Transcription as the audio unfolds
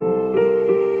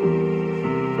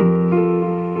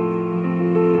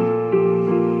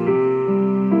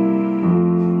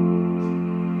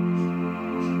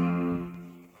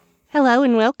Hello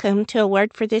and welcome to a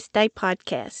Word for This Day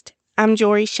podcast. I'm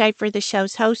Jory Schaefer, the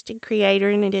show's host and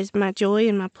creator, and it is my joy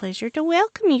and my pleasure to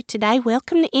welcome you today.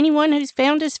 Welcome to anyone who's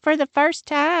found us for the first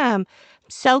time. I'm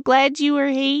so glad you are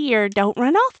here. Don't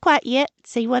run off quite yet.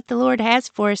 See what the Lord has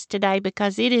for us today,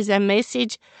 because it is a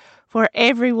message for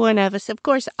every one of us. Of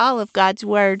course, all of God's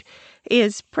Word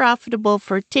is profitable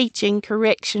for teaching,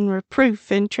 correction, reproof,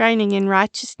 and training in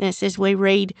righteousness, as we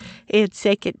read in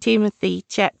 2 Timothy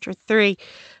chapter 3.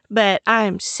 But I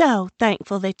am so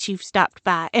thankful that you've stopped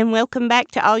by. And welcome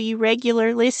back to all you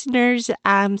regular listeners.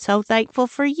 I'm so thankful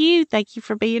for you. Thank you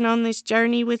for being on this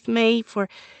journey with me, for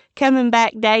coming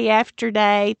back day after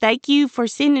day. Thank you for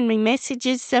sending me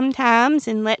messages sometimes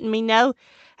and letting me know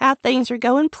how things are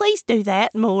going. Please do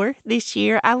that more this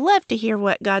year. I love to hear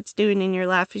what God's doing in your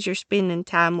life as you're spending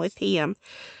time with Him.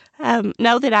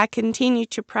 Know that I continue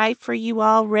to pray for you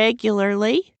all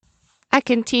regularly. I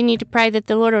continue to pray that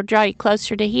the Lord will draw you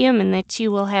closer to Him and that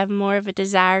you will have more of a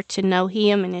desire to know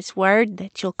Him and His Word,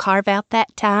 that you'll carve out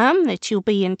that time, that you'll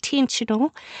be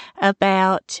intentional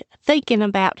about thinking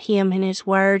about Him and His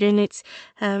Word. And it's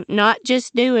not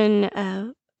just doing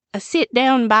a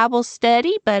sit-down Bible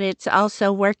study, but it's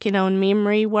also working on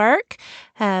memory work.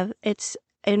 It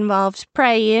involves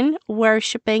praying,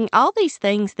 worshiping, all these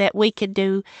things that we could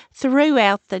do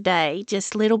throughout the day,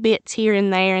 just little bits here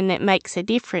and there, and that makes a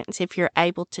difference if you're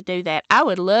able to do that. I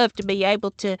would love to be able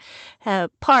to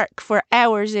park for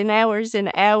hours and hours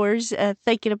and hours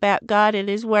thinking about God and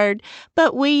His Word,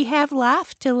 but we have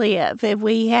life to live, and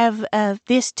we have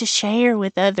this to share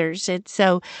with others, and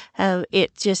so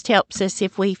it just helps us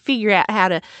if we figure out how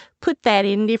to put that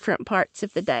in different parts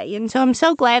of the day. And so I'm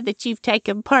so glad that you've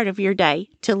taken part of your day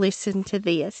to listen to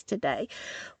this today.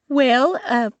 Well,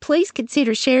 please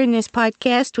consider sharing this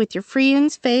podcast with your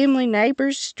friends, family,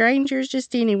 neighbors, strangers,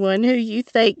 just anyone who you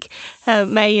think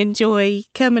may enjoy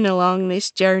coming along this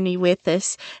journey with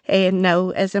us. And know,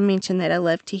 as I mentioned, that I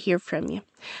love to hear from you.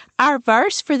 Our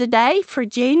verse for the day for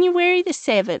January the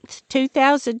 7th,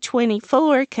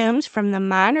 2024 comes from the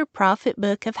minor prophet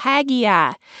book of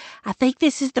Haggai. I think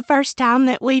this is the first time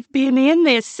that we've been in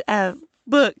this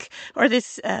book, or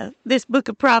this book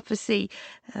of prophecy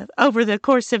over the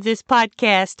course of this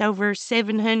podcast, over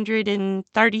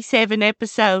 737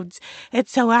 episodes. And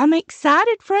so I'm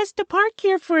excited for us to park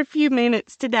here for a few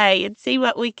minutes today and see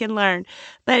what we can learn.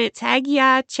 But it's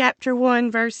Haggai chapter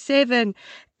 1, verse 7,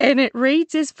 and it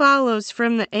reads as follows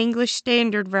from the English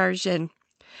Standard Version.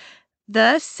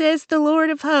 Thus says the Lord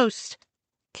of hosts,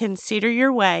 consider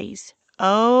your ways.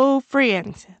 Oh,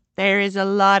 friends, there is a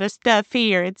lot of stuff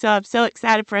here, and so I'm so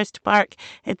excited for us to park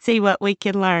and see what we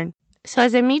can learn. So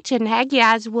as I mentioned,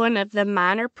 Haggai is one of the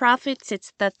minor prophets.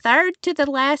 It's the third to the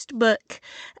last book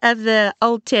of the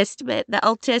Old Testament. The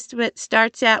Old Testament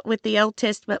starts out with the Old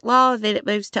Testament law, then it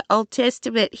moves to Old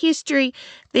Testament history,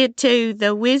 then to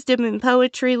the wisdom and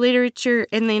poetry literature,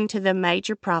 and then to the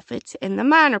major prophets and the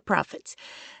minor prophets.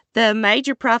 The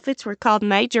major prophets were called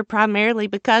major primarily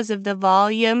because of the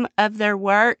volume of their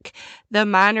work. The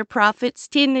minor prophets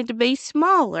tended to be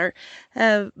smaller.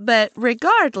 But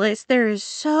regardless, there is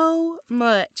so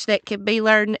much that can be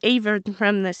learned even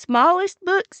from the smallest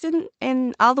books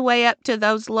and all the way up to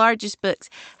those largest books.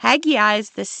 Haggai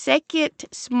is the second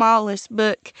smallest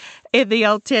book in the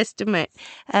Old Testament,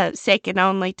 second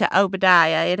only to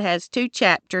Obadiah. It has 2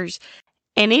 chapters,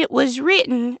 and it was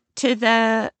written to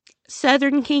the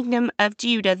southern kingdom of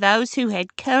Judah, those who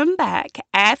had come back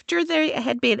after they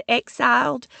had been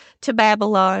exiled to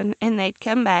Babylon, and they'd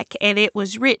come back, and it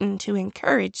was written to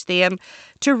encourage them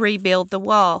to rebuild the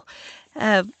wall.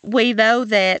 We know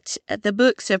that the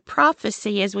books of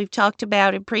prophecy, as we've talked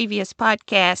about in previous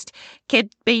podcasts, can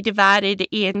be divided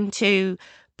into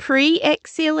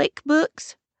pre-exilic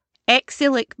books,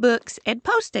 exilic books, and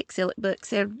post-exilic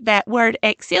books. And that word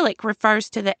exilic refers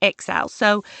to the exile.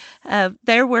 So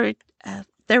there was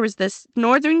this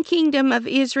northern kingdom of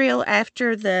Israel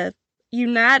after the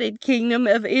united kingdom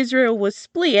of Israel was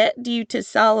split due to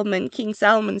King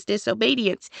Solomon's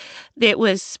disobedience. That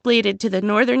was split into the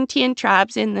northern 10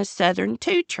 tribes and the southern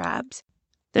 2 tribes.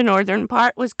 The northern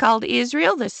part was called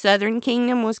Israel. The southern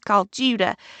kingdom was called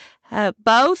Judah.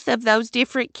 Both of those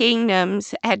different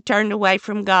kingdoms had turned away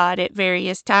from God at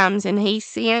various times, and He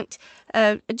sent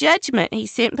judgment. He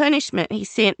sent punishment. He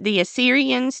sent the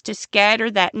Assyrians to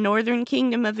scatter that northern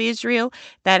kingdom of Israel.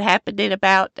 That happened in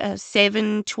about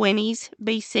 720s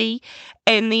BC.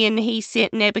 And then He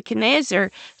sent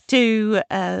Nebuchadnezzar to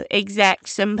exact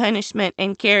some punishment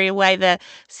and carry away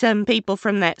some people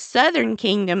from that southern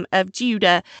kingdom of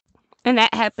Judah. And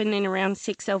that happened in around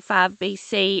 605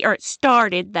 BC, or it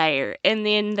started there. And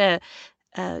then the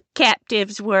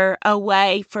captives were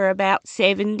away for about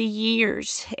 70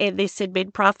 years, and this had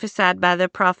been prophesied by the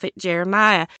prophet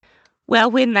Jeremiah. Well,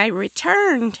 when they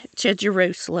returned to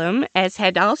Jerusalem, as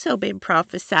had also been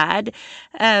prophesied,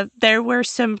 there were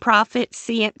some prophets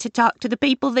sent to talk to the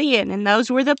people then, and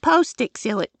those were the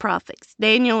post-exilic prophets.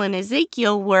 Daniel and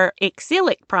Ezekiel were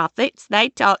exilic prophets. They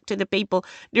talked to the people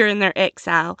during their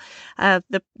exile.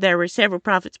 There were several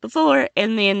prophets before,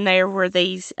 and then there were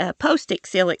these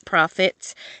post-exilic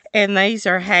prophets, and these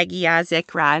are Haggai,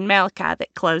 Zechariah, and Malachi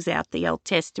that close out the Old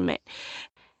Testament.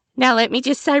 Now, let me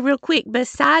just say real quick,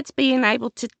 besides being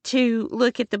able to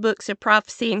look at the books of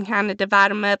prophecy and kind of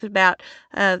divide them up about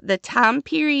the time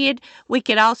period, we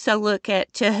could also look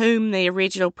at to whom the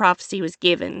original prophecy was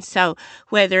given. So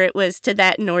whether it was to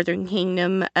that northern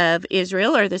kingdom of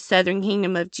Israel or the southern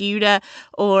kingdom of Judah,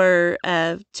 or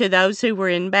to those who were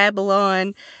in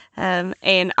Babylon.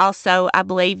 And also, I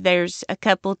believe there's a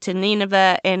couple to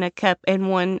Nineveh and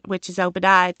one, which is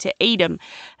Obadiah, to Edom.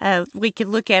 We could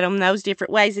look at them those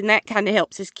different ways, and that kind of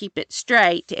helps us keep it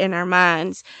straight in our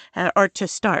minds, or to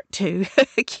start to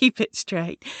keep it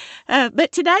straight.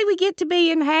 But today we get to be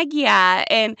in Haggai,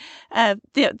 and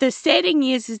the setting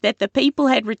is that the people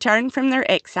had returned from their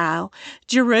exile.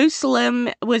 Jerusalem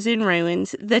was in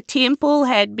ruins. The temple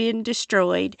had been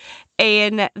destroyed.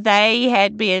 And they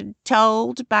had been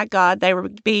told by God, they were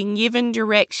being given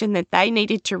direction that they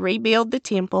needed to rebuild the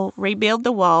temple, rebuild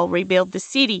the wall, rebuild the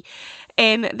city.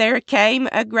 And there came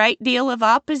a great deal of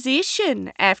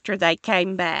opposition after they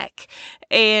came back.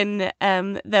 And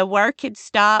the work had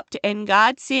stopped, and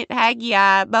God sent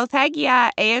Haggai, both Haggai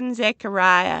and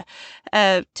Zechariah,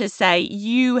 to say,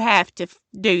 you have to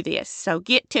do this. So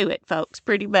get to it, folks,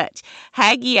 pretty much.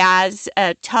 Haggai's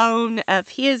tone of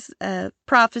his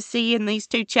prophecy in these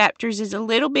two chapters is a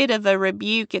little bit of a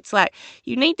rebuke. It's like,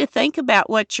 you need to think about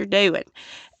what you're doing.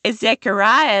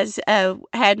 Zechariah's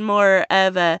had more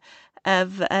of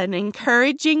an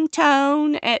encouraging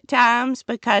tone at times,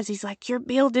 because he's like, you're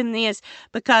building this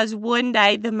because one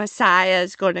day the Messiah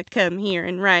is going to come here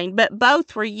and reign. But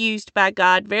both were used by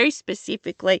God very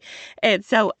specifically, and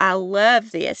so I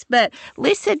love this. But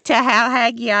listen to how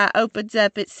Haggai opens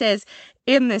up. It says,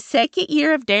 in the second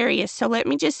year of Darius. So let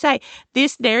me just say,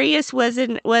 this Darius was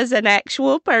an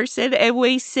actual person, and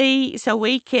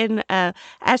we can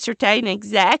ascertain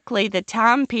exactly the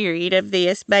time period of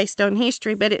this based on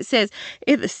history. But it says,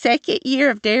 in the second year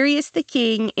of Darius the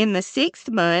king, in the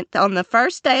 6th month, on the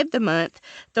 1st day of the month,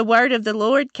 the word of the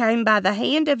Lord came by the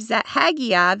hand of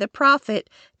Haggai the prophet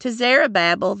to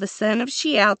Zerubbabel the son of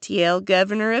Shealtiel,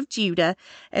 governor of Judah,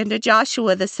 and to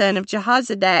Joshua the son of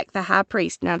Jehozadak the high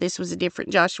priest. Now, this was a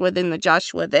different Joshua than the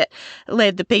Joshua that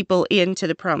led the people into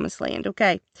the promised land,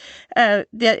 okay?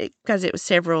 Because it was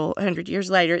several hundred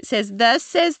years later. It says, thus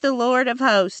says the Lord of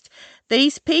hosts,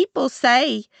 these people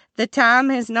say the time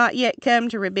has not yet come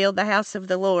to rebuild the house of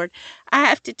the Lord. I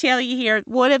have to tell you here,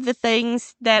 one of the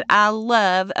things that I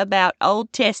love about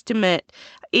Old Testament,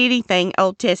 anything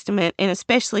Old Testament, and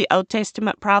especially Old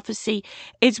Testament prophecy,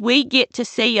 is we get to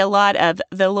see a lot of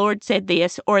the Lord said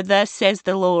this, or thus says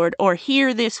the Lord, or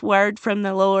hear this word from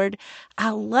the Lord. I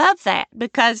love that,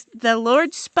 because the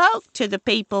Lord spoke to the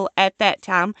people at that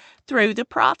time through the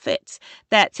prophets.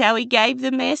 That's how he gave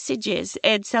the messages.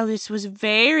 And so this was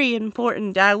very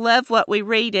important. I love what we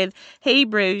read in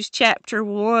Hebrews chapter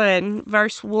 1,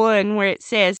 verse 1, where it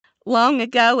says, long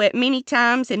ago, at many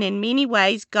times and in many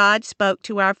ways, God spoke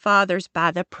to our fathers by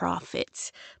the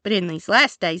prophets. But in these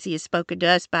last days, he has spoken to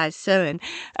us by his Son.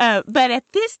 But at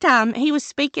this time, he was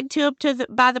speaking to them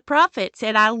by the prophets.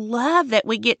 And I love that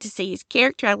we get to see his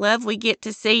character. I love we get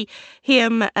to see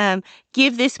him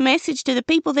give this message to the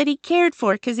people that he cared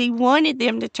for, because he wanted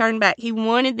them to turn back. He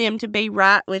wanted them to be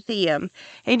right with him.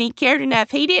 And he cared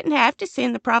enough. He didn't have to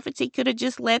send the prophets. He could have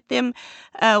just let them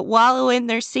wallow in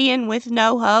their sin with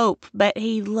no hope. But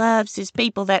he loves his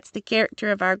people. That's the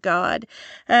character of our God.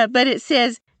 But it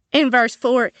says in verse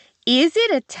 4, is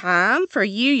it a time for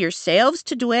you yourselves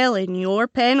to dwell in your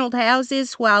paneled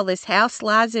houses while this house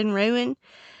lies in ruin?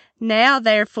 Now,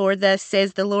 therefore, thus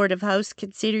says the Lord of hosts,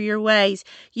 consider your ways.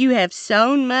 You have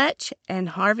sown much and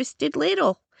harvested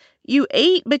little. You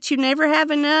eat, but you never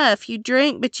have enough. You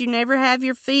drink, but you never have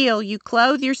your fill. You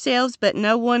clothe yourselves, but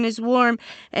no one is warm.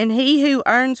 And he who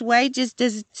earns wages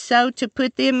does so to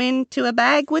put them into a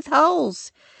bag with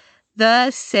holes.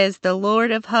 Thus says the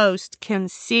Lord of hosts,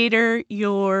 consider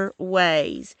your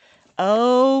ways.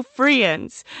 Oh,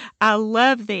 friends, I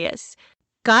love this.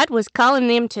 God was calling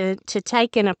them to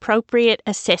take an appropriate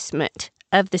assessment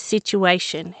of the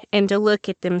situation and to look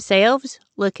at themselves,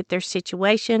 look at their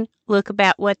situation, look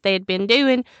about what they had been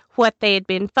doing, what they had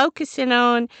been focusing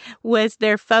on. Was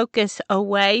their focus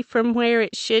away from where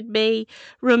it should be?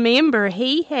 Remember,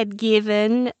 he had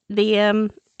given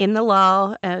them in the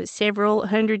law several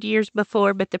hundred years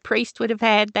before, but the priest would have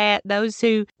had that. Those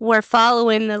who were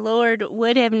following the Lord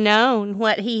would have known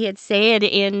what he had said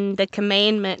in the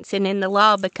commandments and in the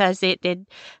law, because it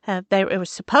was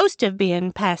supposed to have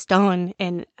been passed on,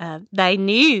 and they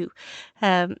knew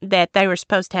that they were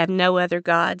supposed to have no other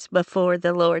gods before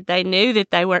the Lord. They knew that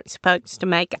they weren't supposed to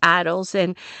make idols,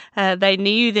 and they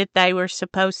knew that they were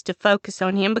supposed to focus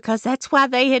on him, because that's why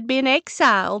they had been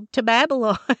exiled to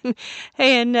Babylon.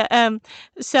 And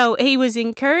so he was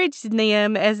encouraging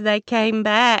them as they came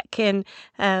back, and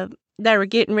they were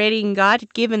getting ready, and God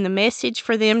had given the message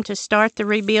for them to start the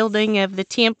rebuilding of the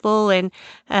temple. And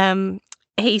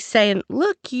he's saying,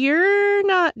 look, you're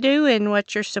not doing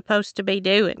what you're supposed to be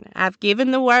doing. I've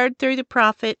given the word through the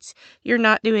prophets. You're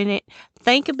not doing it.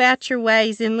 Think about your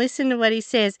ways and listen to what he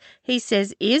says. He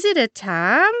says, is it a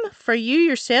time for you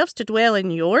yourselves to dwell in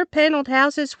your paneled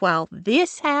houses while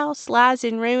this house lies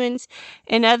in ruins?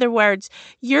 In other words,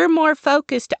 you're more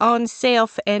focused on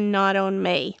self and not on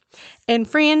me. And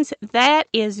friends, that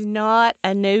is not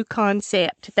a new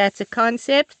concept. That's a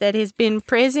concept that has been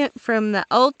present from the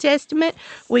Old Testament.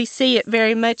 We see it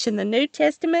very much in the New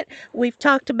Testament. We've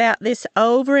talked about this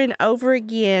over and over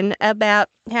again, about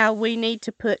how we need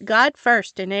to put God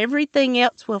first and everything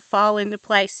else will fall into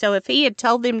place. So if he had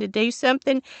told them to do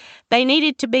something, they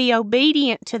needed to be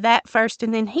obedient to that first,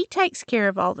 and then he takes care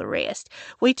of all the rest.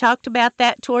 We talked about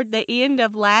that toward the end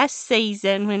of last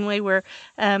season when we were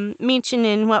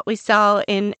mentioning what we saw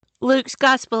in Luke's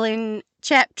Gospel in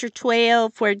chapter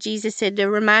 12, where Jesus had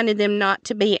reminded them not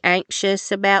to be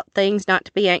anxious about things, not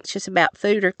to be anxious about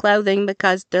food or clothing,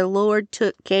 because the Lord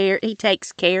took care. He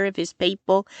takes care of his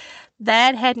people.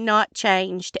 That had not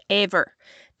changed ever.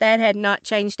 That had not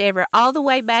changed ever. All the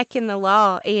way back in the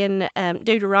law in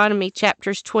Deuteronomy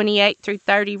chapters 28 through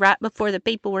 30, right before the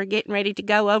people were getting ready to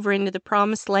go over into the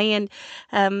promised land,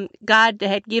 God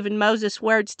had given Moses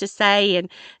words to say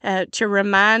and to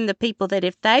remind the people that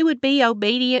if they would be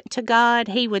obedient to God,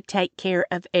 he would take care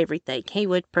of everything. He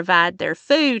would provide their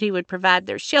food. He would provide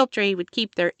their shelter. He would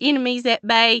keep their enemies at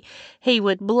bay. He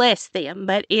would bless them.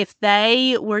 But if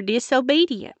they were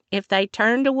disobedient, if they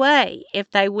turned away,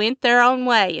 if they went their own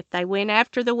way, if they went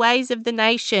after the ways of the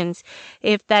nations,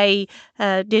 if they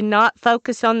did not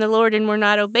focus on the Lord and were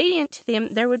not obedient to them,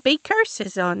 there would be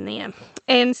curses on them.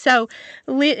 And so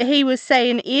he was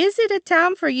saying, is it a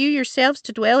time for you yourselves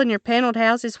to dwell in your paneled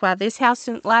houses while this house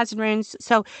lies in ruins?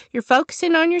 So you're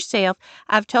focusing on yourself.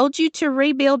 I've told you to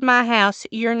rebuild my house.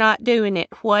 You're not doing it.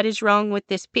 What is wrong with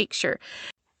this picture?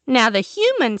 Now, the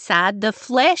human side, the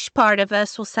flesh part of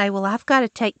us will say, well, I've got to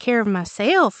take care of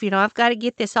myself. I've got to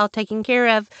get this all taken care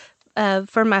of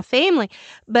for my family.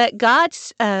 But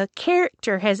God's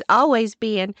character has always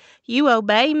been, you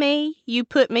obey me, you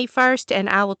put me first, and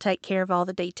I will take care of all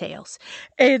the details.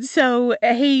 And so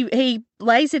he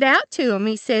lays it out to him.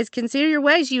 He says, consider your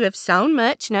ways. You have sown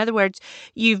much. In other words,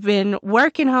 you've been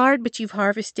working hard, but you've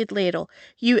harvested little.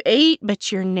 You eat,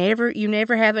 but you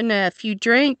never have enough. You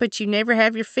drink, but you never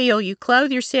have your fill. You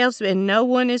clothe yourselves, and no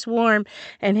one is warm.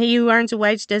 And he who earns a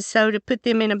wage does so to put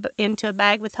them into a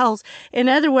bag with holes. In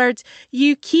other words,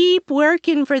 you keep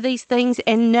working for these things,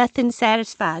 and nothing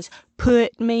satisfies.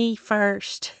 Put me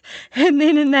first. And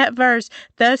then in that verse,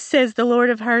 thus says the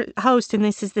Lord of hosts, and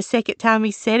this is the second time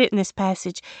he said it in this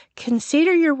passage,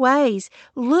 consider your ways.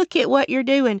 Look at what you're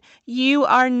doing. You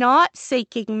are not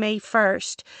seeking me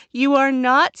first. You are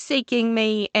not seeking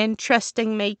me and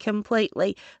trusting me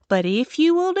completely. But if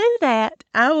you will do that,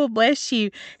 I will bless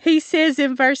you. He says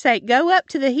in verse 8, go up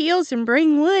to the hills and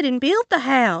bring wood and build the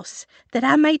house, that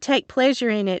I may take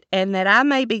pleasure in it, and that I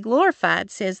may be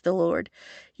glorified, says the Lord.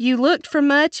 You looked for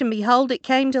much, and behold, it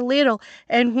came to little.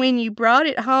 And when you brought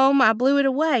it home, I blew it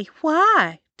away.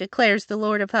 Why? Declares the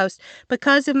Lord of hosts.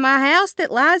 Because of my house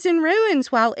that lies in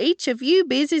ruins, while each of you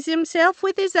busies himself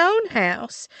with his own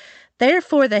house.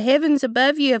 Therefore the heavens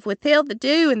above you have withheld the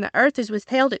dew, and the earth has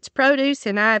withheld its produce,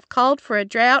 and I have called for a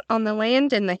drought on the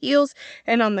land and the hills,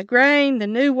 and on the grain, the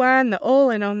new wine, the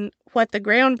oil, and on what the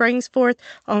ground brings forth,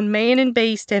 on man and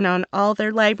beast, and on all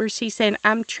their labors. He said,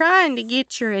 I'm trying to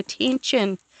get your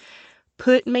attention.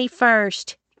 Put me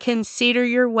first. Consider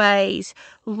your ways.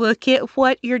 Look at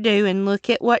what you're doing. Look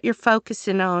at what you're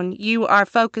focusing on. You are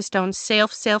focused on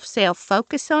self, self, self.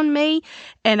 Focus on me,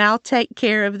 and I'll take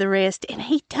care of the rest. And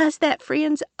he does that,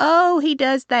 friends. Oh, he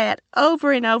does that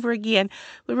over and over again.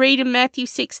 We read in Matthew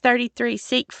 6:33,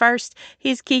 seek first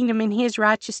his kingdom and his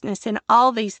righteousness, and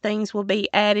all these things will be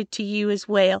added to you as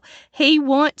well. He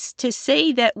wants to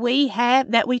see that we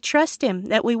trust him,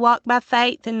 that we walk by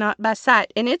faith and not by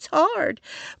sight. And it's hard.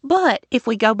 But if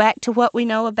we go back to what we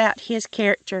know about his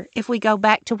character, if we go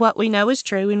back to what we know is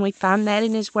true, and we find that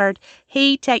in his word,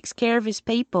 he takes care of his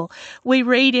people. We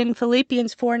read in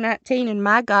Philippians 4:19, and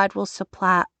my God will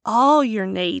supply all your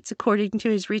needs according to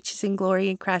his riches and glory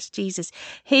in Christ Jesus.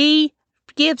 He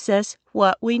gives us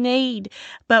what we need,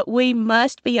 but we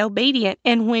must be obedient.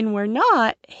 And when we're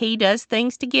not, he does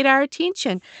things to get our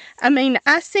attention. I mean,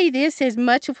 I see this as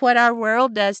much of what our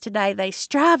world does today. They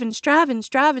strive and strive and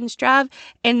strive and strive,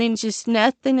 and then just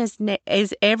nothing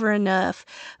is ever enough.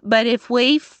 But if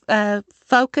we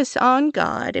focus on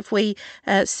God, if we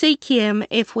seek him,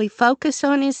 if we focus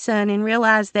on his son and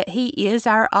realize that he is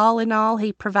our all in all,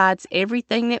 he provides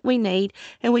everything that we need,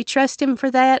 and we trust him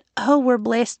for that, oh, we're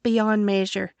blessed beyond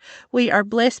measure. We are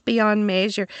blessed beyond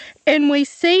measure. And we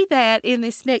see that in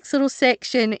this next little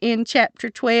section in chapter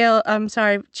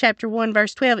 1,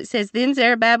 verse 12. It says, Then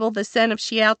Zerubbabel, the son of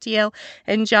Shealtiel,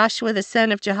 and Joshua, the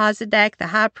son of Jehozadak, the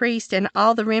high priest, and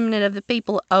all the remnant of the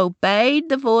people obeyed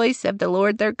the voice of the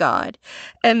Lord their God,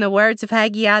 and the words of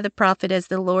Haggai the prophet, as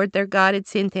the Lord their God had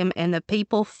sent them, and the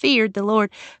people feared the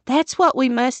Lord. That's what we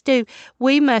must do.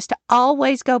 We must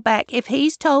always go back. If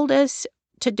he's told us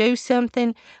to do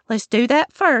something, let's do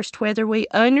that first, whether we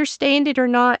understand it or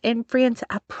not. And friends,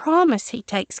 I promise he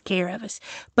takes care of us,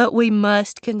 but we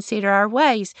must consider our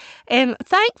ways. And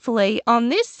thankfully, on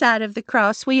this side of the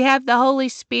cross, we have the Holy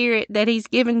Spirit that he's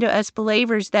given to us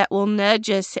believers that will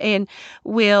nudge us and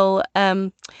will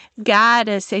guide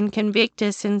us and convict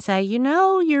us and say,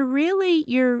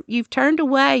 you've turned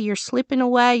away, you're slipping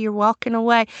away, you're walking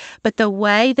away. But the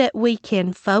way that we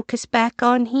can focus back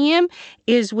on him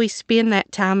is we spend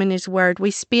that time in his word. We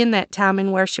spend that time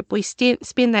in worship. We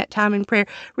spend that time in prayer,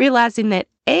 realizing that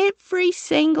every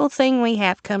single thing we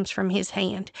have comes from his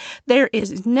hand. There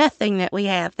is nothing that we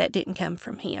have that didn't come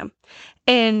from him.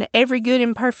 And every good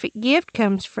and perfect gift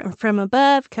comes from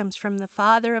above, comes from the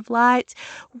Father of lights.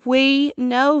 We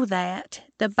know that.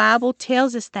 The Bible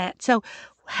tells us that. So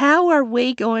how are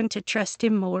we going to trust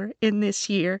him more in this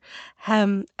year?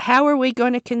 How are we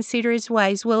going to consider his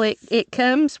ways? Well, it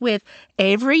comes with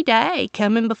every day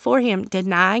coming before him,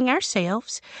 denying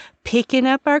ourselves, picking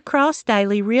up our cross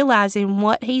daily, realizing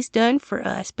what he's done for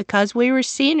us. Because we were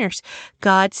sinners,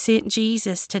 God sent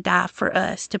Jesus to die for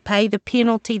us, to pay the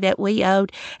penalty that we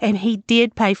owed, and he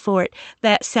did pay for it.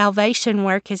 That salvation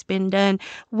work has been done.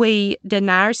 We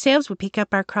deny ourselves, we pick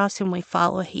up our cross, and we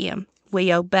follow him.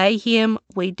 We obey him,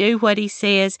 we do what he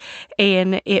says,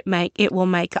 and it will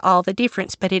make all the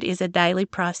difference, but it is a daily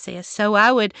process. So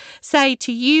I would say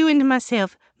to you and to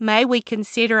myself, may we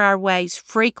consider our ways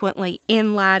frequently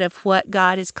in light of what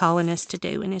God is calling us to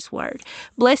do in his word.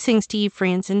 Blessings to you,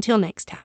 friends. Until next time.